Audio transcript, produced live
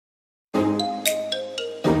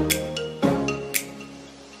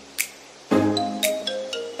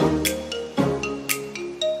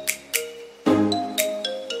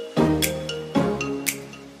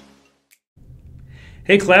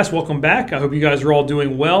Hey class, welcome back. I hope you guys are all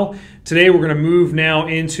doing well. Today we're going to move now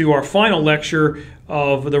into our final lecture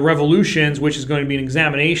of the revolutions, which is going to be an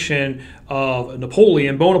examination of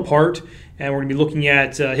Napoleon Bonaparte, and we're going to be looking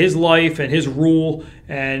at his life and his rule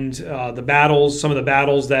and the battles, some of the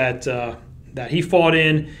battles that he fought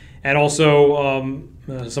in, and also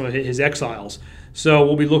some of his exiles. So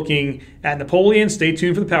we'll be looking at Napoleon. Stay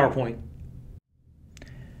tuned for the PowerPoint.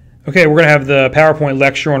 Okay, we're going to have the PowerPoint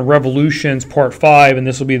lecture on Revolutions Part 5, and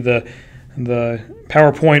this will be the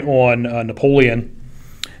PowerPoint on Napoleon.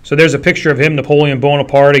 So there's a picture of him, Napoleon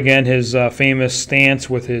Bonaparte, again, his famous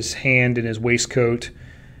stance with his hand in his waistcoat.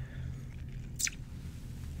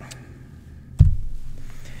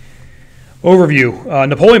 Overview.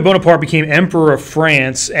 Napoleon Bonaparte became Emperor of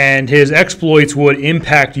France, and his exploits would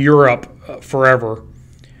impact Europe forever.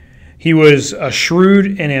 He was a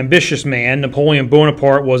shrewd and ambitious man. Napoleon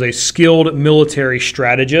Bonaparte was a skilled military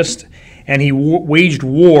strategist, and he waged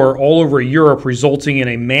war all over Europe, resulting in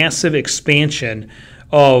a massive expansion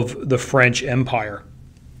of the French Empire.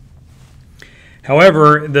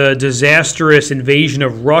 However, the disastrous invasion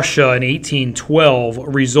of Russia in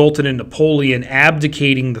 1812 resulted in Napoleon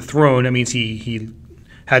abdicating the throne. That means he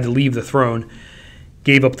had to leave the throne,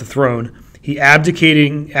 gave up the throne. He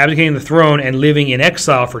abdicating the throne and living in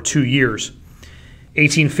exile for 2 years.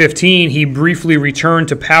 1815, he briefly returned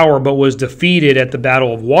to power but was defeated at the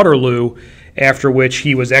Battle of Waterloo, after which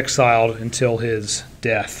he was exiled until his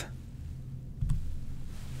death.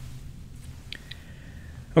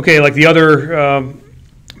 Okay, like the other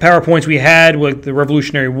PowerPoints we had with the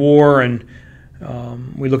Revolutionary War, and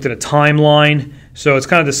we looked at a timeline. So it's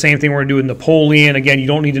kind of the same thing we're going to do with Napoleon. Again, you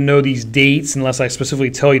don't need to know these dates unless I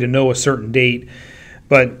specifically tell you to know a certain date.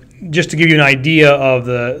 But just to give you an idea of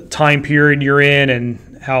the time period you're in and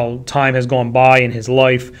how time has gone by in his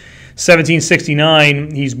life,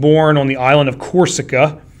 1769, he's born on the island of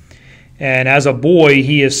Corsica. And as a boy,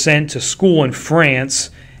 he is sent to school in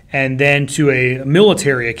France and then to a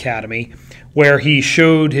military academy where he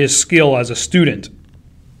showed his skill as a student.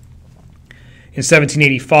 In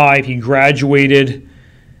 1785, he graduated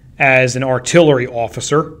as an artillery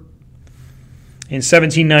officer. In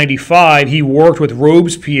 1795, he worked with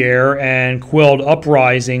Robespierre and quelled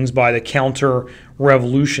uprisings by the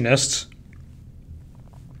counter-revolutionists.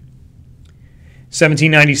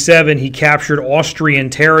 1797, he captured Austrian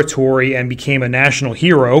territory and became a national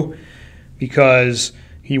hero because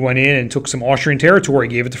he went in and took some Austrian territory,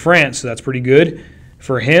 gave it to France, so that's pretty good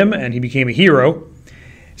for him, and he became a hero.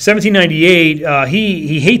 1798,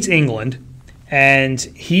 he hates England, and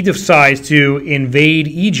he decides to invade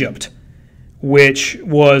Egypt, which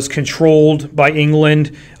was controlled by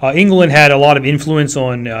England. England had a lot of influence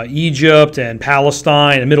on Egypt and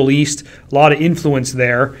Palestine and the Middle East, a lot of influence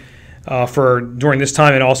there during this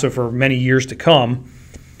time and also for many years to come.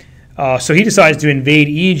 So he decides to invade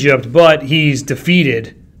Egypt, but he's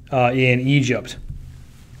defeated in Egypt.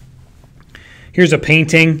 Here's a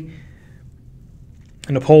painting.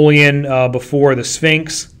 Napoleon before the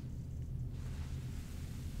Sphinx.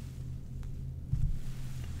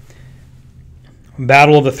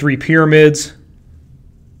 Battle of the Three Pyramids.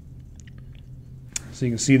 So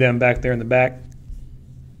you can see them back there in the back.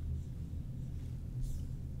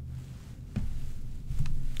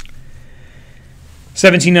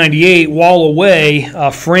 (1798), while away,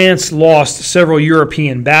 France lost several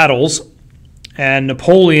European battles, and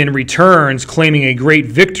Napoleon returns claiming a great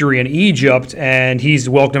victory in Egypt, and he's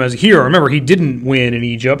welcomed as a hero. Remember, he didn't win in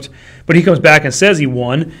Egypt, but he comes back and says he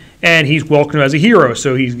won, and he's welcomed as a hero.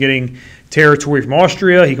 So he's getting territory from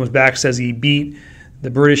Austria. He comes back, says he beat the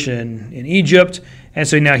British in Egypt, and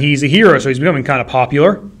so now he's a hero. So he's becoming kind of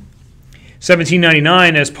popular.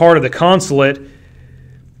 1799, as part of the consulate,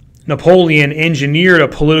 Napoleon engineered a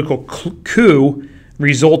political coup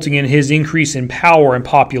resulting in his increase in power and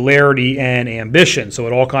popularity and ambition. So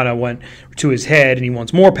it all kind of went to his head, and he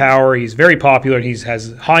wants more power. He's very popular, and he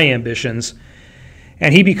has high ambitions.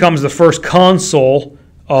 And he becomes the first consul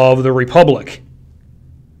of the Republic.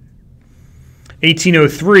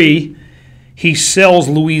 1803, he sells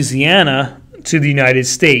Louisiana to the United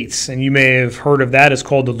States, and you may have heard of that. It's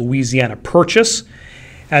called the Louisiana Purchase.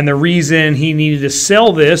 And the reason he needed to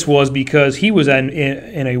sell this was because he was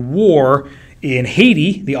in a war in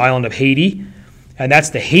Haiti, the island of Haiti, and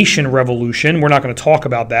that's the Haitian Revolution. We're not going to talk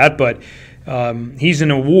about that, but he's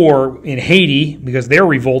in a war in Haiti because they're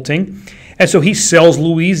revolting, and so he sells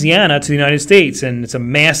Louisiana to the United States, and it's a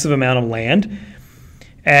massive amount of land,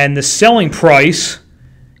 and the selling price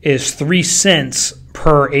is 3 cents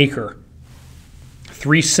per acre.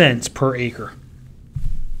 3 cents per acre.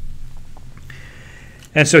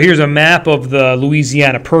 And so here's a map of the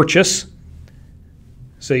Louisiana Purchase.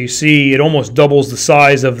 So you see it almost doubles the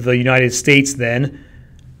size of the United States then.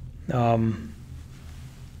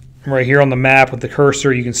 Right here on the map with the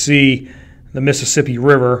cursor, you can see the Mississippi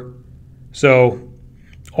River. So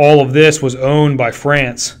all of this was owned by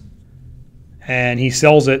France, and he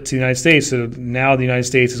sells it to the United States. So now the United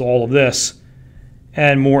States is all of this,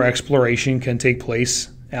 and more exploration can take place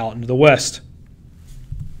out into the West.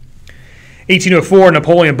 1804,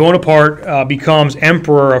 Napoleon Bonaparte becomes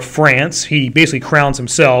Emperor of France. He basically crowns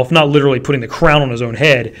himself, not literally putting the crown on his own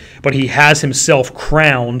head, but he has himself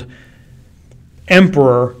crowned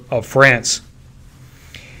Emperor of France.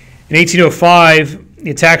 In 1805, he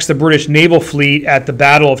attacks the British naval fleet at the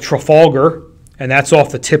Battle of Trafalgar, and that's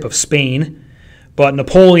off the tip of Spain. But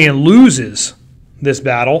Napoleon loses this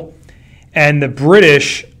battle, and the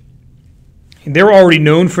British, they're already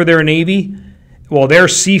known for their navy. Well, their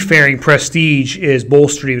seafaring prestige is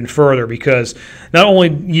bolstered even further because not only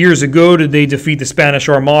years ago did they defeat the Spanish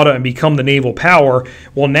Armada and become the naval power,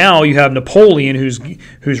 well, now you have Napoleon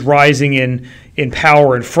who's rising in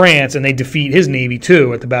power in France, and they defeat his navy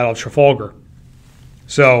too at the Battle of Trafalgar.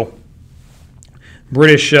 So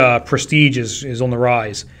British prestige is on the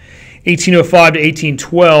rise. 1805 to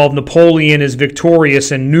 1812, Napoleon is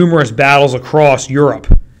victorious in numerous battles across Europe.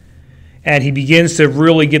 And he begins to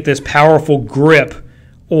really get this powerful grip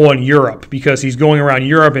on Europe because he's going around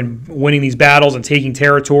Europe and winning these battles and taking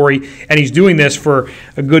territory. And he's doing this for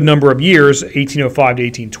a good number of years, 1805 to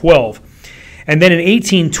 1812. And then in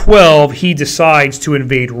 1812, he decides to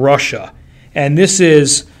invade Russia. And this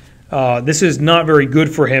is not very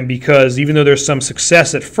good for him because even though there's some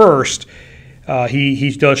success at first,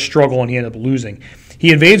 he does struggle and he ends up losing.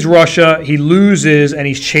 He invades Russia, he loses, and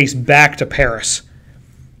he's chased back to Paris.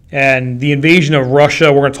 And the invasion of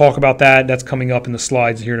Russia, we're going to talk about that. That's coming up in the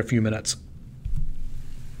slides here in a few minutes.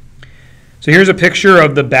 So here's a picture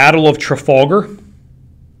of the Battle of Trafalgar.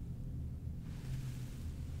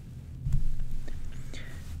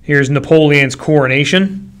 Here's Napoleon's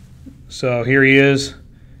coronation. So here he is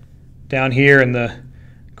down here, and the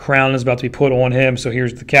crown is about to be put on him. So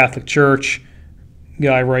here's the Catholic Church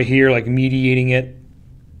guy right here, like mediating it.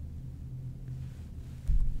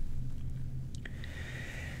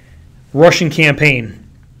 Russian campaign.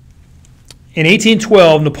 In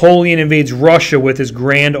 1812, Napoleon invades Russia with his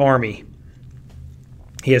Grand Army.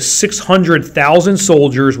 He has 600,000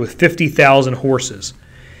 soldiers with 50,000 horses.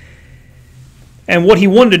 And what he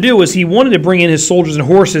wanted to do was he wanted to bring in his soldiers and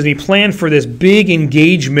horses, and he planned for this big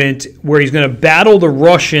engagement where he's going to battle the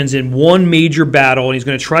Russians in one major battle, and he's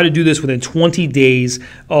going to try to do this within 20 days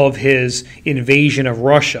of his invasion of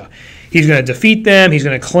Russia. He's going to defeat them. He's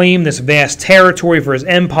going to claim this vast territory for his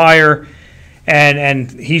empire,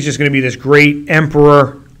 and he's just going to be this great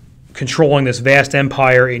emperor controlling this vast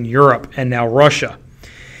empire in Europe and now Russia.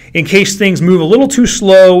 In case things move a little too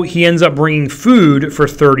slow, he ends up bringing food for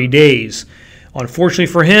 30 days. Unfortunately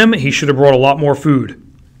for him, he should have brought a lot more food.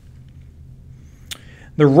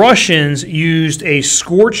 The Russians used a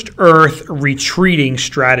scorched earth retreating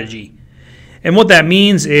strategy. And what that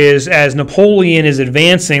means is, as Napoleon is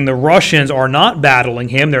advancing, the Russians are not battling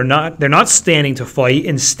him. They're not standing to fight.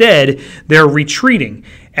 Instead, they're retreating.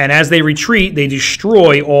 And as they retreat, they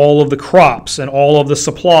destroy all of the crops and all of the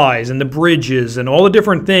supplies and the bridges and all the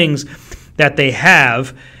different things that they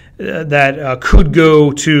have that could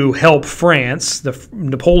go to help France,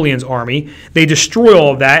 Napoleon's army. They destroy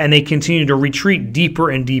all of that, and they continue to retreat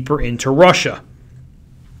deeper and deeper into Russia.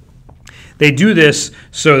 They do this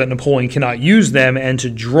so that Napoleon cannot use them and to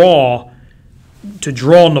draw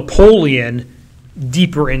Napoleon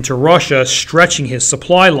deeper into Russia, stretching his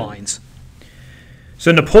supply lines.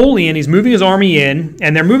 So Napoleon, he's moving his army in,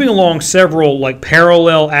 and they're moving along several like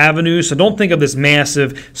parallel avenues. So don't think of this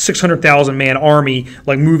massive 600,000 man army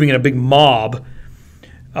like moving in a big mob.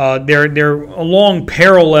 They're along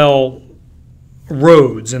parallel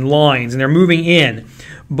roads and lines, and they're moving in.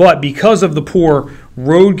 But because of the poor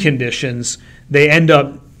road conditions, they end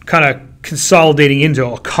up kind of consolidating into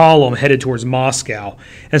a column headed towards Moscow.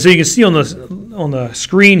 And so you can see on the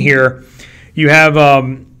screen here, you have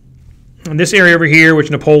this area over here, which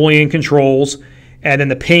Napoleon controls, and then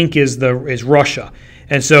the pink is Russia.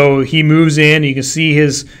 And so he moves in. You can see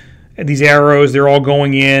these arrows; they're all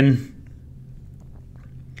going in.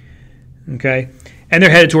 Okay. And they're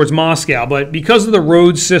headed towards Moscow. But because of the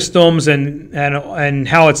road systems and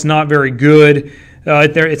how it's not very good,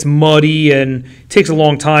 it's muddy and it takes a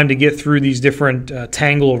long time to get through these different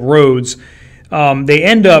tangle of roads. They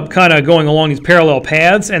end up kind of going along these parallel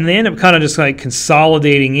paths, and they end up kind of just like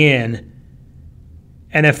consolidating in.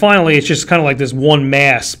 And then finally, it's just kind of like this one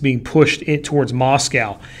mass being pushed towards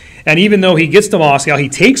Moscow. And even though he gets to Moscow, he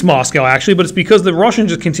takes Moscow actually, but it's because the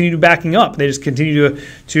Russians just continue backing up. They just continue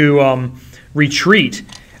to retreat.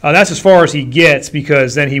 That's as far as he gets,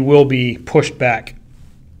 because then he will be pushed back.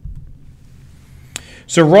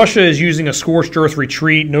 So Russia is using a scorched earth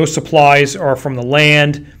retreat. No supplies are from the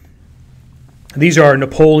land. These are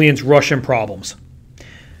Napoleon's Russian problems.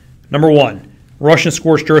 Number one, Russian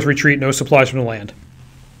scorched earth retreat, no supplies from the land.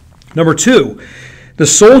 Number two, the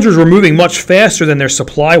soldiers were moving much faster than their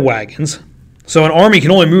supply wagons. So an army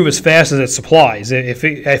can only move as fast as its supplies. If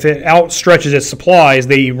it outstretches its supplies,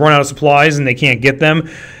 they run out of supplies and they can't get them.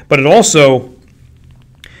 But it also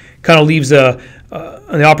kind of leaves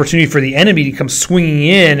an opportunity for the enemy to come swinging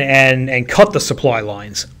in and cut the supply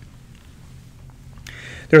lines.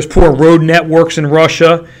 There's poor road networks in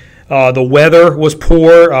Russia. The weather was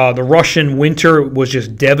poor. The Russian winter was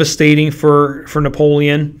just devastating for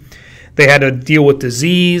Napoleon. They had to deal with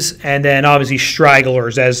disease and then obviously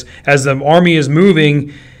stragglers. As the army is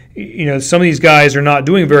moving, some of these guys are not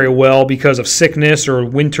doing very well because of sickness or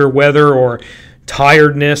winter weather or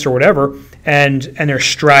tiredness or whatever, and they're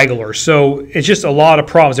stragglers. So it's just a lot of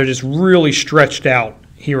problems. They're just really stretched out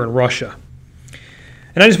here in Russia.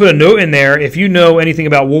 And I just put a note in there, if you know anything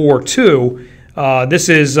about World War II, this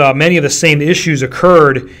is many of the same issues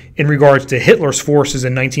occurred in regards to Hitler's forces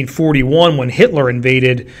in 1941 when Hitler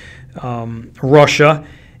invaded Russia.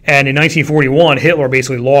 And in 1941, Hitler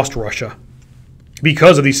basically lost Russia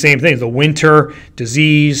because of these same things: the winter,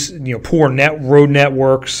 disease, poor road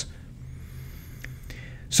networks.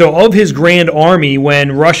 So of his grand army,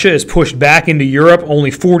 when Russia is pushed back into Europe,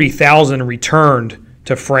 only 40,000 returned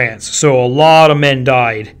to France. So a lot of men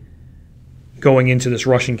died going into this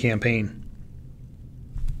Russian campaign.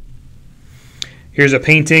 Here's a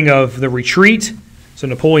painting of the retreat. So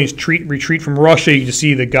Napoleon's retreat from Russia. You can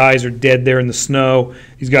see the guys are dead there in the snow.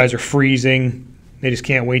 These guys are freezing. They just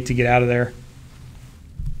can't wait to get out of there.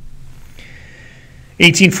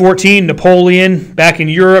 1814, Napoleon, back in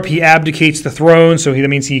Europe, he abdicates the throne. So that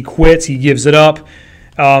means he quits, he gives it up.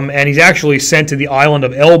 And he's actually sent to the island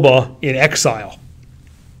of Elba in exile.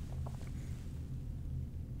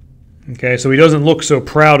 Okay, so he doesn't look so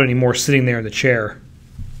proud anymore sitting there in the chair.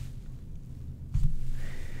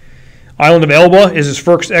 Island of Elba is his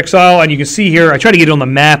first exile, and you can see here, I tried to get it on the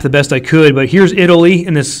map the best I could, but here's Italy,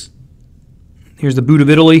 and here's the boot of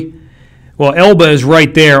Italy. Well, Elba is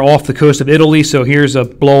right there off the coast of Italy, so here's a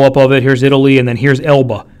blow-up of it. Here's Italy, and then here's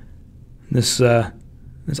Elba, this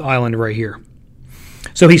island right here.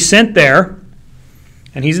 So he's sent there,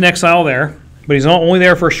 and he's in exile there, but he's only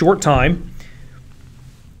there for a short time.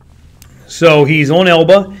 So he's on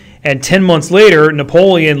Elba, and 10 months later,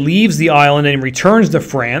 Napoleon leaves the island and returns to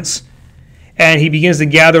France, and he begins to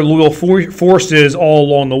gather loyal forces all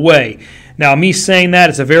along the way. Now, me saying that,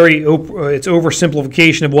 it's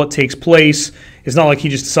oversimplification of what takes place. It's not like he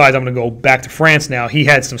just decides, I'm going to go back to France now. He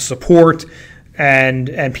had some support,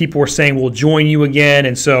 and people were saying, we'll join you again.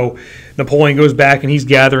 And so Napoleon goes back, and he's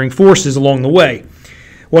gathering forces along the way.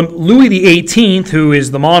 Well, Louis XVIII, who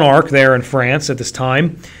is the monarch there in France at this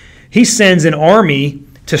time, he sends an army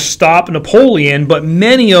to stop Napoleon, but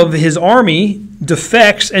many of his army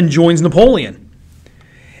defects and joins Napoleon.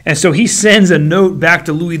 And so he sends a note back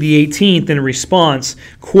to Louis XVIII in response,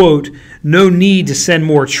 quote, "No need to send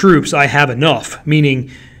more troops, I have enough." Meaning,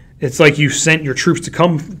 it's like you sent your troops to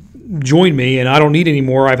come join me, and I don't need any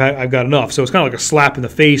more, I've got enough. So it's kind of like a slap in the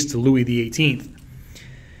face to Louis XVIII.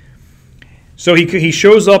 So he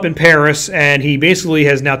shows up in Paris, and he basically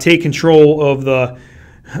has now taken control of the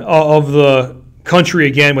country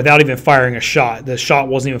again without even firing a shot. The shot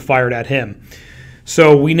wasn't even fired at him.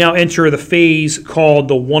 So we now enter the phase called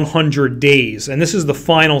the 100 Days, and this is the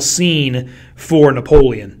final scene for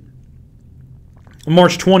Napoleon. On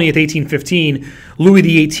March 20th, 1815,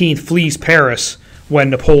 Louis XVIII flees Paris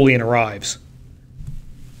when Napoleon arrives.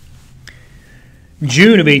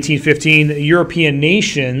 June of 1815, the European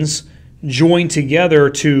nations join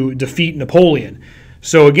together to defeat Napoleon.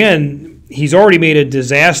 So again, he's already made a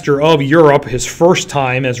disaster of Europe his first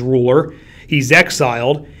time as ruler. He's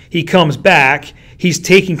exiled. He comes back. He's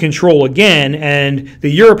taking control again, and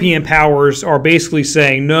the European powers are basically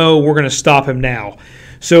saying, no, we're going to stop him now.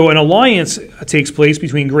 So an alliance takes place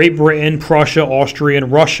between Great Britain, Prussia, Austria,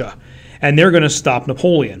 and Russia, and they're going to stop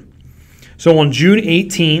Napoleon. So on June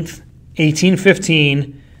 18th,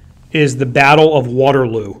 1815, is the Battle of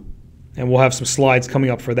Waterloo, and we'll have some slides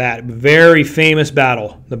coming up for that. Very famous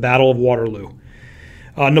battle, the Battle of Waterloo.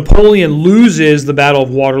 Napoleon loses the Battle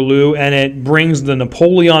of Waterloo, and it brings the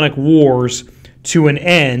Napoleonic Wars to an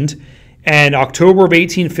end. And October of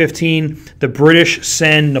 1815, the British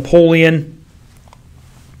send Napoleon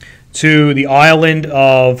to the island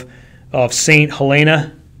of St.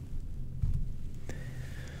 Helena.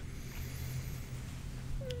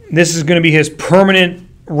 This is going to be his permanent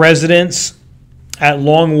residence at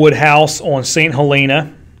Longwood House on St.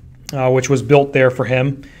 Helena, which was built there for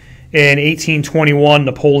him. In 1821,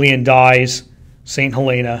 Napoleon dies, St.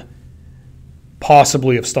 Helena,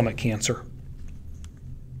 possibly of stomach cancer.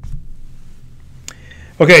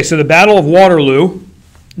 Okay, so the Battle of Waterloo,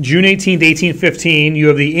 June 18th, 1815. You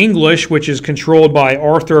have the English, which is controlled by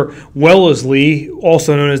Arthur Wellesley,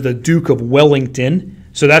 also known as the Duke of Wellington.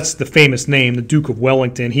 So that's the famous name, the Duke of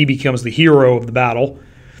Wellington. He becomes the hero of the battle.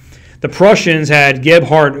 The Prussians had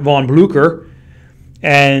Gebhard von Blücher.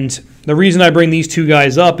 And the reason I bring these two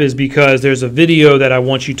guys up is because there's a video that I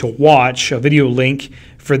want you to watch, a video link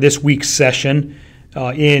for this week's session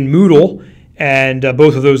in Moodle. And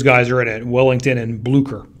both of those guys are in it, Wellington and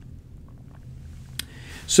Blücher.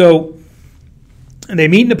 So they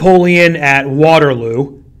meet Napoleon at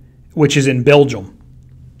Waterloo, which is in Belgium,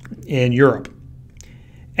 in Europe.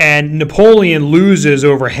 And Napoleon loses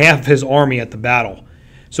over half of his army at the battle.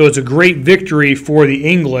 So it's a great victory for the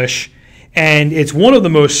English, and it's one of the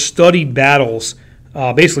most studied battles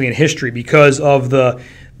basically in history because of the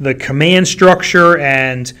command structure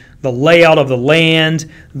and the layout of the land,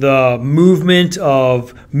 the movement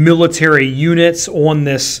of military units on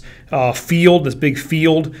this field, this big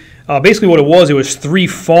field. Basically what it was 3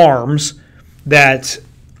 farms that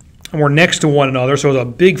were next to one another. So it was a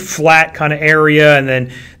big flat kind of area, and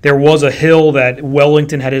then there was a hill that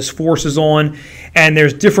Wellington had his forces on. And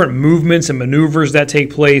there's different movements and maneuvers that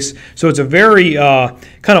take place. So it's a very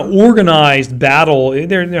kind of organized battle.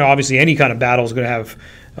 Obviously, any kind of battle is going to have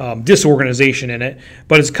disorganization in it,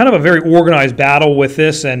 but it's kind of a very organized battle with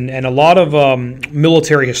this, and a lot of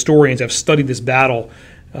military historians have studied this battle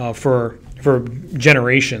for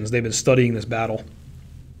generations. They've been studying this battle.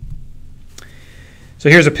 So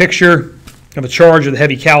here's a picture of a charge of the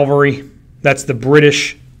heavy cavalry. That's the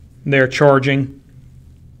British. They're charging,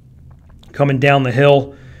 coming down the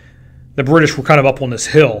hill. The British were kind of up on this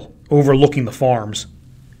hill, overlooking the farms,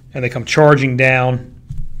 and they come charging down.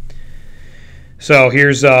 So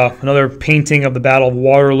here's another painting of the Battle of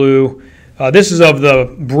Waterloo. This is of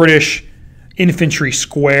the British infantry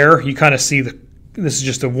square. You kind of see this is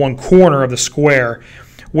just one corner of the square,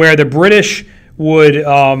 where the British would,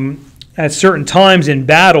 at certain times in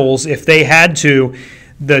battles, if they had to,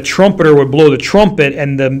 the trumpeter would blow the trumpet,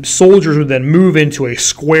 and the soldiers would then move into a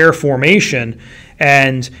square formation,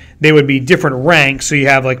 and they would be different ranks. So you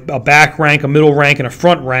have like a back rank, a middle rank, and a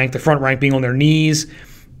front rank. The front rank being on their knees.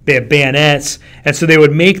 They have bayonets, and so they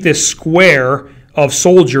would make this square of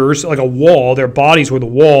soldiers like a wall. Their bodies were the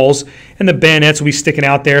walls, and the bayonets would be sticking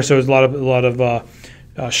out there. So there's a lot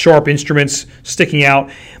of sharp instruments sticking out,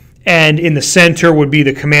 and in the center would be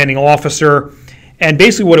the commanding officer. And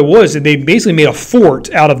basically, what it was, they basically made a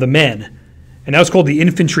fort out of the men, and that was called the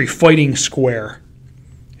infantry fighting square.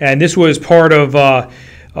 And this was part of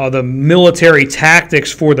the military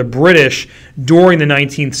tactics for the British during the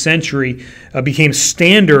 19th century. Became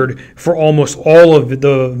standard for almost all of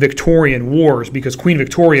the Victorian wars, because Queen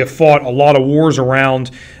Victoria fought a lot of wars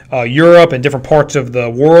around Europe and different parts of the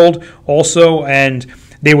world also, and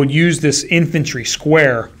they would use this infantry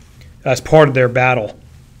square as part of their battle,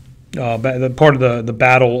 part of the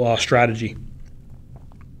battle strategy.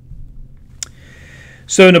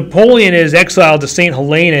 So Napoleon is exiled to St.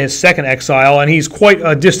 Helena, his second exile, and he's quite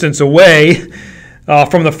a distance away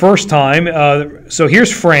from the first time. So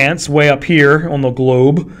here's France, way up here on the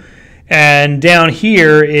globe, and down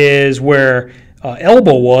here is where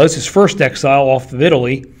Elba was, his first exile off of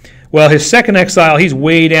Italy. Well, his second exile, he's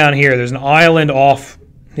way down here. There's an island off,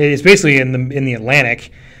 it's basically in the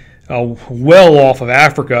Atlantic, well off of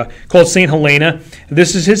Africa, called St. Helena.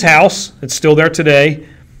 This is his house. It's still there today.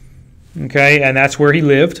 Okay, and that's where he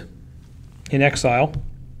lived in exile.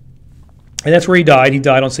 And that's where he died. He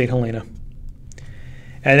died on St. Helena.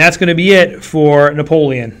 And that's going to be it for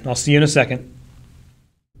Napoleon. I'll see you in a second.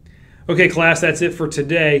 Okay, class, that's it for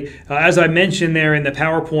today. As I mentioned there in the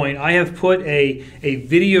PowerPoint, I have put a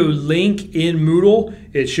video link in Moodle.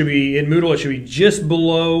 It should be in Moodle. It should be just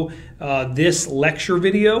below this lecture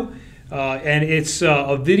video. And it's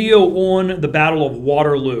a video on the Battle of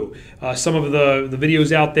Waterloo. Some of the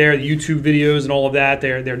videos out there, the YouTube videos and all of that,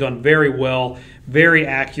 they're done very well, very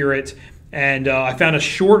accurate. And I found a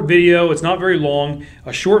short video, it's not very long,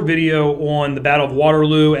 a short video on the Battle of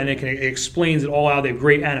Waterloo, and it explains it all out. They have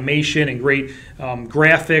great animation and great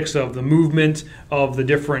graphics of the movement of the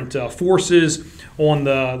different forces on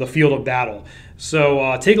the field of battle.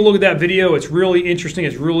 So take a look at that video. It's really interesting.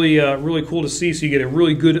 It's really, really cool to see, so you get a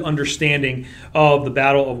really good understanding of the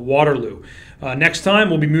Battle of Waterloo. Next time,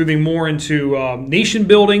 we'll be moving more into nation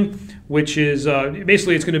building, which is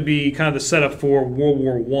basically it's going to be kind of the setup for World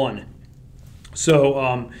War I.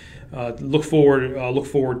 So look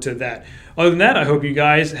forward to that. Other than that, I hope you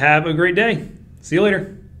guys have a great day. See you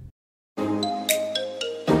later.